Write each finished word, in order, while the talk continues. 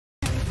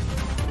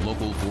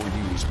Local 4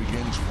 News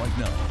begins right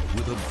now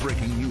with a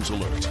breaking news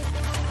alert.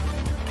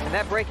 And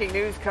that breaking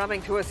news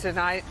coming to us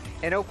tonight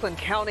in Oakland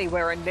County,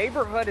 where a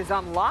neighborhood is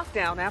on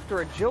lockdown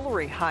after a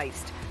jewelry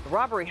heist. The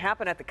robbery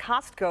happened at the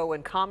Costco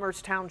in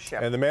Commerce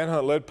Township. And the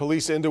manhunt led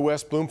police into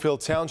West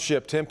Bloomfield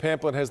Township. Tim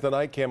Pamplin has the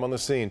night cam on the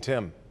scene.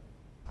 Tim.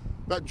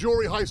 That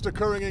jewelry heist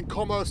occurring in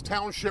Commerce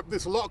Township,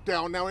 this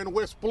lockdown now in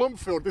West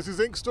Bloomfield. This is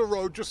Inkster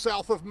Road, just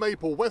south of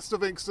Maple. West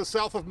of Inkster,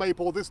 south of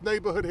Maple, this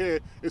neighborhood here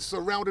is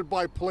surrounded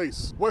by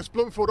police. West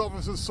Bloomfield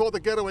officers saw the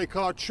getaway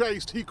car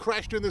chased. He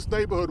crashed in this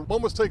neighborhood.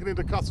 One was taken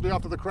into custody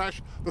after the crash.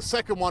 The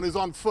second one is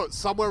on foot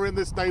somewhere in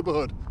this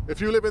neighborhood.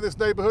 If you live in this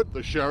neighborhood,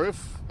 the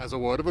sheriff has a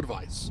word of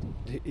advice.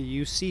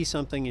 You see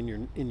something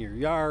in your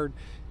yard,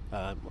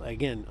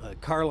 again, a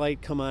car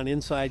light come on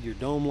inside your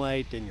dome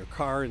light in your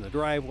car in the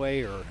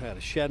driveway or at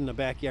a shed in the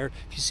backyard.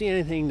 If you see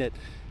anything that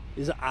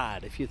is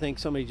odd, if you think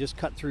somebody just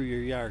cut through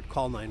your yard,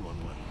 call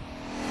 911.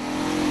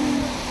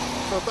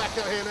 So back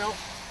out here now,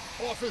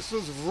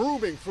 officers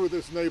rooming through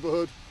this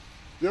neighborhood.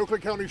 The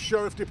Oakland County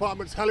Sheriff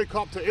Department's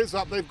helicopter is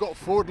up. They've got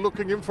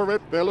forward-looking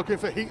infrared. They're looking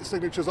for heat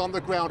signatures on the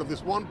ground of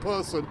this one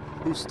person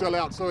who's still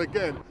out. So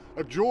again,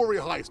 a jewelry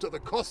heist at the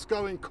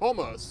Costco in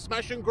Commerce.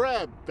 Smash and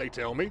grab, they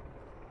tell me.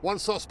 One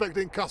suspect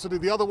in custody,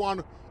 the other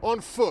one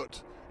on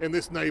foot in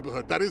this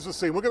neighborhood. That is the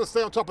scene. We're going to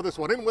stay on top of this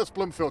one in West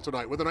Bloomfield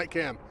tonight with the night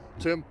cam.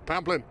 Tim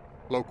Pamplin,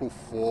 Local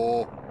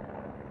 4.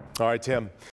 All right, Tim.